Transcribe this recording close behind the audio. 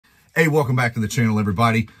Hey, welcome back to the channel,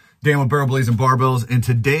 everybody. Dan with Barrel Blazing Barbells, and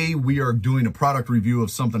today we are doing a product review of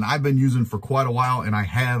something I've been using for quite a while, and I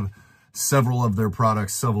have several of their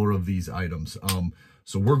products, several of these items.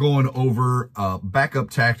 So we're going over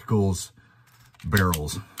Backup Tactical's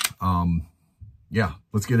barrels. Yeah,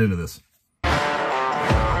 let's get into this.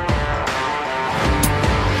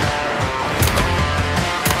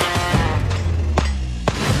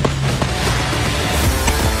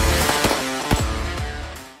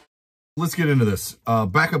 Let's get into this.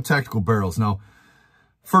 Backup Tactical barrels. Now,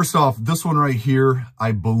 first off, this one right here,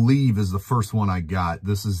 I believe is the first one I got.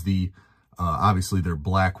 This is the, obviously their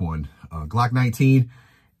black one, Glock 19.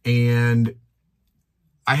 And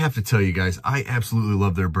I have to tell you guys, I absolutely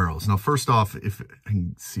love their barrels. Now, first off, if I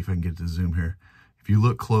can see if I can get to zoom here. If you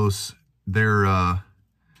look close, their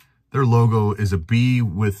logo is a B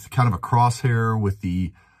with kind of a crosshair with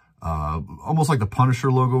the, almost like the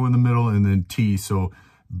Punisher logo in the middle, and then T. So,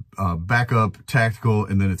 Backup Tactical,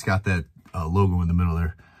 and then it's got that logo in the middle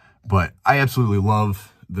there. But I absolutely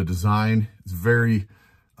love the design. It's very,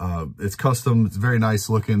 it's custom. It's very nice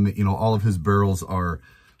looking. You know, all of his barrels are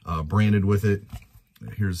branded with it.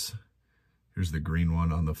 Here's the green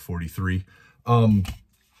one on the 43.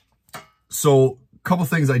 So a couple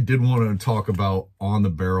things I did want to talk about on the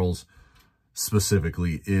barrels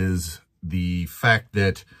specifically is the fact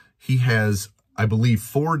that he has, I believe,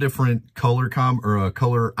 4 different color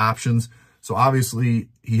color options. So obviously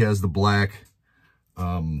he has the black. Here,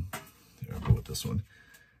 I'll go with this one.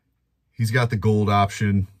 He's got the gold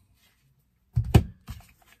option.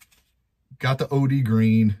 Got the OD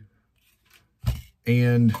green.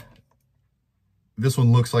 And this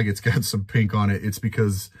one looks like it's got some pink on it. It's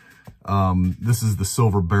because this is the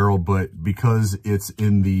silver barrel, but because it's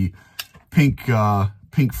in the pink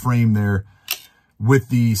pink frame there, with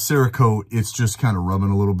the Cerakote, it's just kind of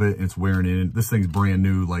rubbing a little bit. It's wearing in. This thing's brand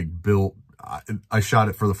new, like built. I shot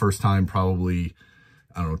it for the first time probably,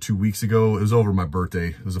 I don't know, 2 weeks ago. It was over my birthday.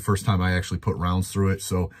 It was the first time I actually put rounds through it.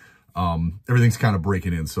 So everything's kind of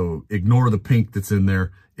breaking in. So ignore the pink that's in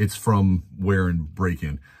there. It's from wear and break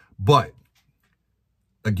in. But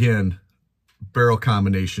again, barrel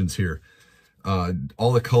combinations here.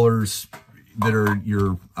 All the colors that are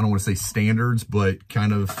your, I don't want to say standards, but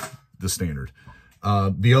kind of the standard.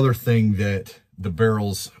 The other thing that the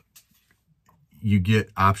barrels, you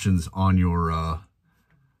get options on your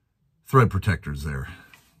thread protectors there.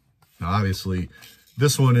 Now, obviously,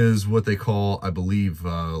 this one is what they call, I believe,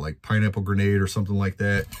 like pineapple grenade or something like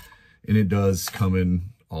that. And it does come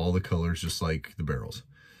in all the colors, just like the barrels.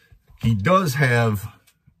 He does have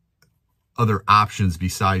other options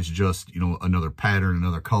besides just, you know, another pattern,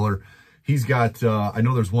 another color. He's got, I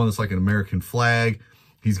know there's one that's like an American flag.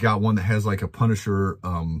 He's got one that has like a Punisher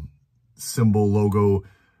symbol logo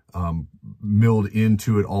milled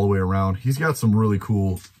into it all the way around. He's got some really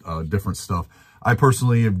cool different stuff. I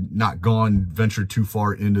personally have not ventured too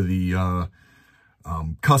far into the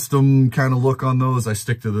custom kind of look on those. I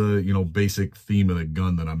stick to the, you know, basic theme of the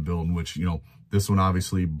gun that I'm building, which, you know, this one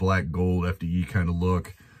obviously black gold FDE kind of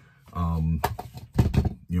look. You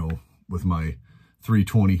know, with my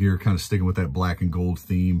 320 here, kind of sticking with that black and gold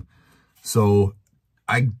theme. So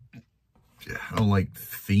I don't like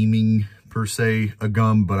theming per se a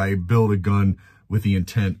gun, but I build a gun with the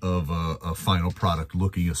intent of a final product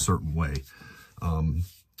looking a certain way.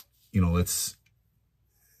 You know, it's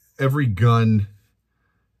every gun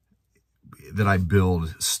that I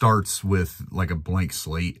build starts with like a blank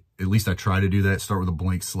slate. At least I try to do that, start with a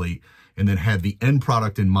blank slate and then have the end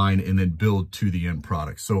product in mind and then build to the end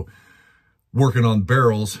product. So working on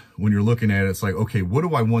barrels, when you're looking at it, it's like, okay, what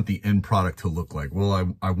do I want the end product to look like?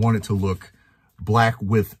 Well, I want it to look black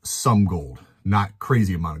with some gold, not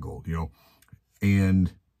crazy amount of gold, you know?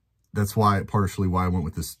 And that's why, partially why I went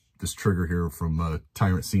with this trigger here from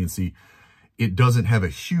Tyrant CNC. It doesn't have a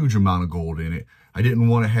huge amount of gold in it. I didn't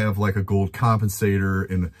want to have like a gold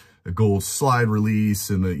compensator and a gold slide release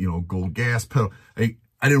and the, you know, gold gas pedal. I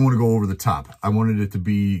didn't want to go over the top. I wanted it to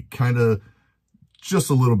be kind of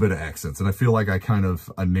just a little bit of accents. And I feel like I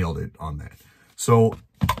nailed it on that. So,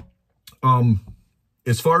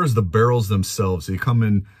 as far as the barrels themselves, they come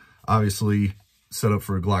in obviously set up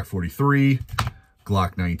for a Glock 43,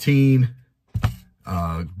 Glock 19.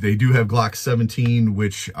 They do have Glock 17,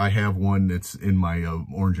 which I have one that's in my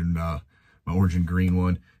orange and green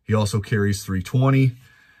one. He also carries 320,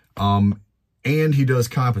 and he does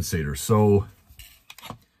compensators. So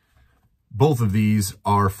both of these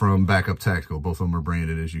are from Backup Tactical. Both of them are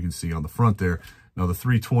branded, as you can see on the front there. Now the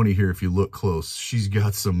 320 here, if you look close, she's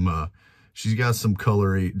got some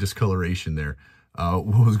discoloration there.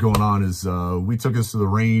 What was going on is we took us to the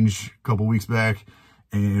range a couple weeks back,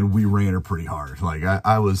 and we ran her pretty hard. Like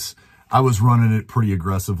I was running it pretty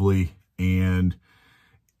aggressively, and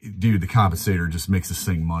dude, the compensator just makes this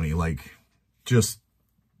thing money. Like just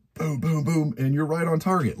boom, boom, boom, and you're right on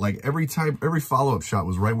target. Like every follow-up shot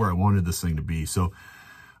was right where I wanted this thing to be. So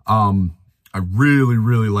I really,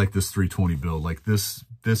 really like this 320 build. Like this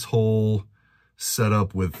whole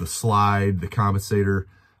setup with the slide, the compensator.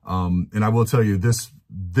 And I will tell you, this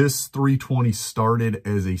 320 started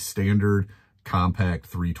as a standard compact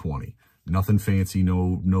 320. Nothing fancy,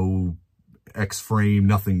 no X frame,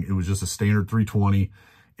 nothing. It was just a standard 320.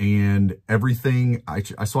 And everything, I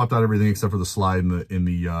swapped out everything except for the slide in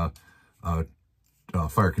the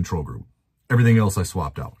fire control group. Everything else I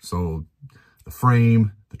swapped out. So the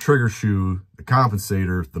frame, the trigger shoe, the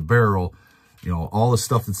compensator, the barrel, you know, all the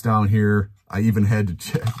stuff that's down here. I even had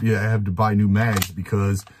to I had to buy new mags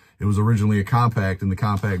because it was originally a compact, and the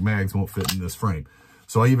compact mags won't fit in this frame.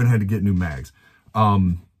 So I even had to get new mags.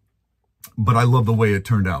 But I love the way it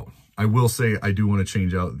turned out. I will say I do want to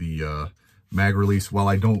change out the mag release. While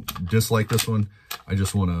I don't dislike this one, I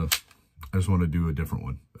just want to do a different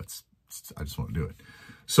one. I just want to do it.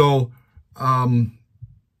 So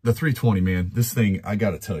the 320, man, this thing, I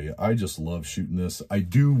got to tell you, I just love shooting this. I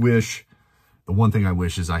do wish, the one thing I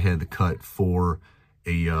wish is I had the cut for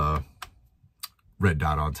a red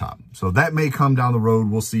dot on top. So that may come down the road.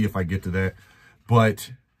 We'll see if I get to that.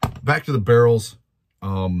 But back to the barrels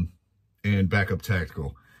and Backup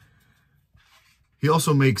Tactical. He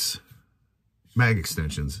also makes mag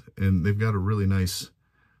extensions, and they've got a really nice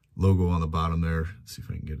logo on the bottom there. Let's see if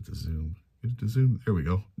I can get it to zoom. Get it to zoom. There we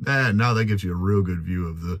go. Now that gives you a real good view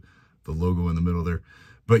of the logo in the middle there.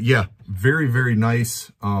 But yeah, very, very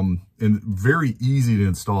nice and very easy to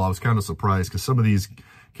install. I was kind of surprised because some of these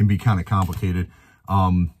can be kind of complicated.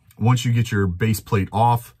 Once you get your base plate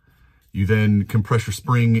off, you then compress your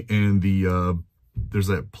spring, and there's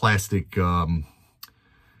that plastic,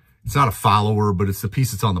 it's not a follower, but it's the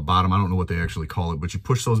piece that's on the bottom. I don't know what they actually call it, but you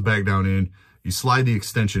push those back down in, you slide the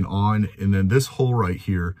extension on, and then this hole right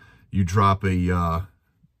here, you drop a,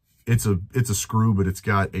 it's a screw, but it's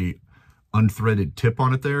got a unthreaded tip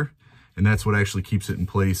on it there, and that's what actually keeps it in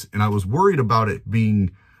place. And I was worried about it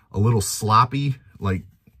being a little sloppy, like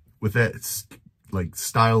with that like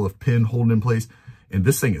style of pin holding in place. And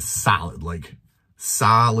this thing is solid, like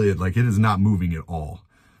it is not moving at all.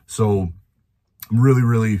 So I'm really,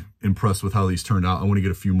 really impressed with how these turned out. I want to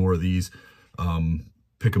get a few more of these,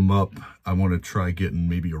 pick them up. I want to try getting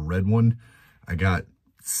maybe a red one. I got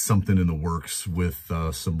something in the works with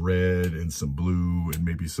some red and some blue and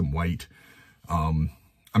maybe some white. I'm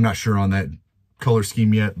not sure on that color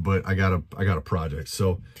scheme yet, but I got a project.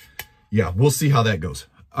 So yeah, we'll see how that goes.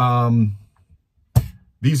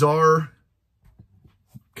 These are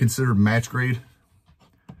considered match grade,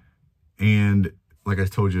 and like I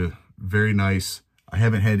told you, very nice. I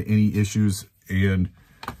haven't had any issues, and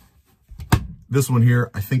this one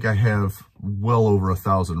here, I think I have well over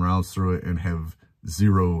 1,000 rounds through it and have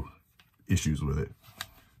 0 issues with it.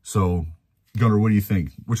 So Gunnar, what do you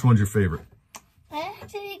think? Which one's your favorite? I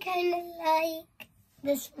actually kind of like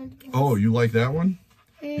this one. Oh, you like that one?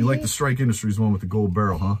 Mm-hmm. You like the Strike Industries one with the gold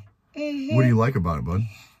barrel, huh? Mm-hmm. What do you like about it, bud?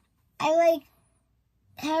 I like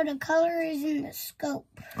how the color is in the scope.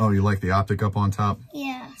 Oh, you like the optic up on top?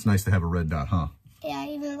 Yeah. It's nice to have a red dot, huh? Yeah, I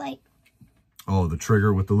even like... Oh, the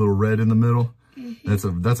trigger with the little red in the middle?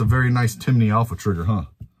 Mm-hmm. That's a very nice Timney Alpha trigger, huh?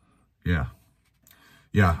 Yeah.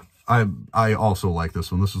 Yeah, I also like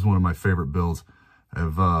this one. This is one of my favorite builds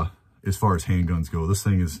of as far as handguns go. This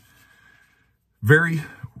thing is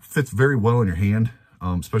fits very well in your hand,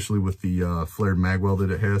 especially with the flared magwell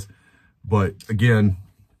that it has. But again,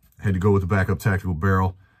 I had to go with the Backup Tactical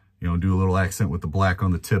barrel, you know, do a little accent with the black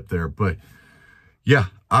on the tip there. But yeah,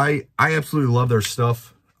 I absolutely love their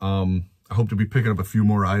stuff. I hope to be picking up a few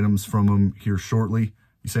more items from them here shortly.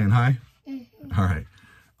 You saying hi? Mm-hmm. All right.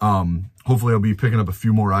 Hopefully I'll be picking up a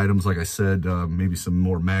few more items. Like I said, maybe some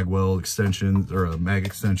more magwell extensions or mag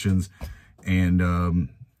extensions, and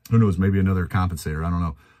who knows, maybe another compensator. I don't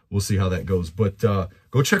know. We'll see how that goes. But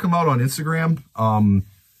go check them out on Instagram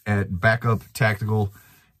at Backup Tactical.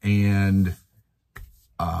 And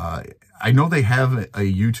I know they have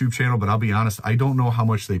a YouTube channel, but I'll be honest, I don't know how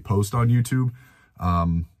much they post on YouTube.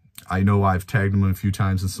 I know I've tagged them a few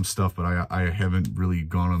times and some stuff, but I haven't really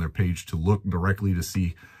gone on their page to look directly to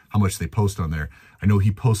see how much they post on there. I know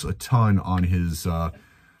he posts a ton on his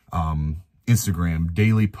Instagram,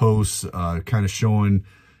 daily posts, kind of showing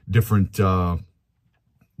different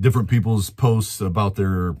people's posts about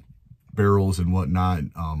their barrels and whatnot.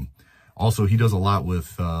 Also, he does a lot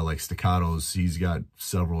with like staccatos. He's got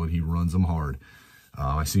several and he runs them hard.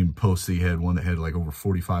 I seen posts he had one that had like over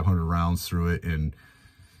 4,500 rounds through it and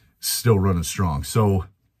still running strong. So,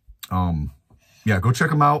 yeah, go check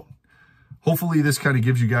them out. Hopefully this kind of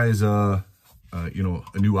gives you guys you know,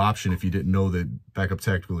 a new option if you didn't know that Backup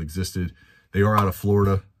Tactical existed. They are out of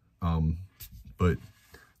Florida, but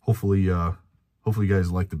hopefully you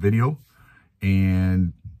guys like the video.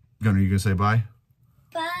 And Gunnar, you gonna say bye?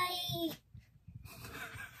 Bye.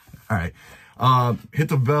 All right. Hit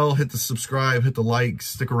the bell, hit the subscribe, hit the like,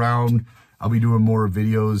 stick around. I'll be doing more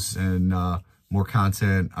videos and more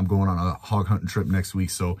content. I'm going on a hog hunting trip next week,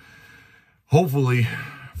 so hopefully,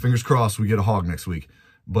 fingers crossed, we get a hog next week.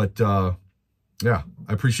 But yeah,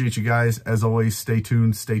 I appreciate you guys. As always, stay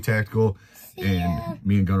tuned, stay tactical, and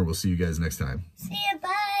me and Gunnar will see you guys next time. See ya.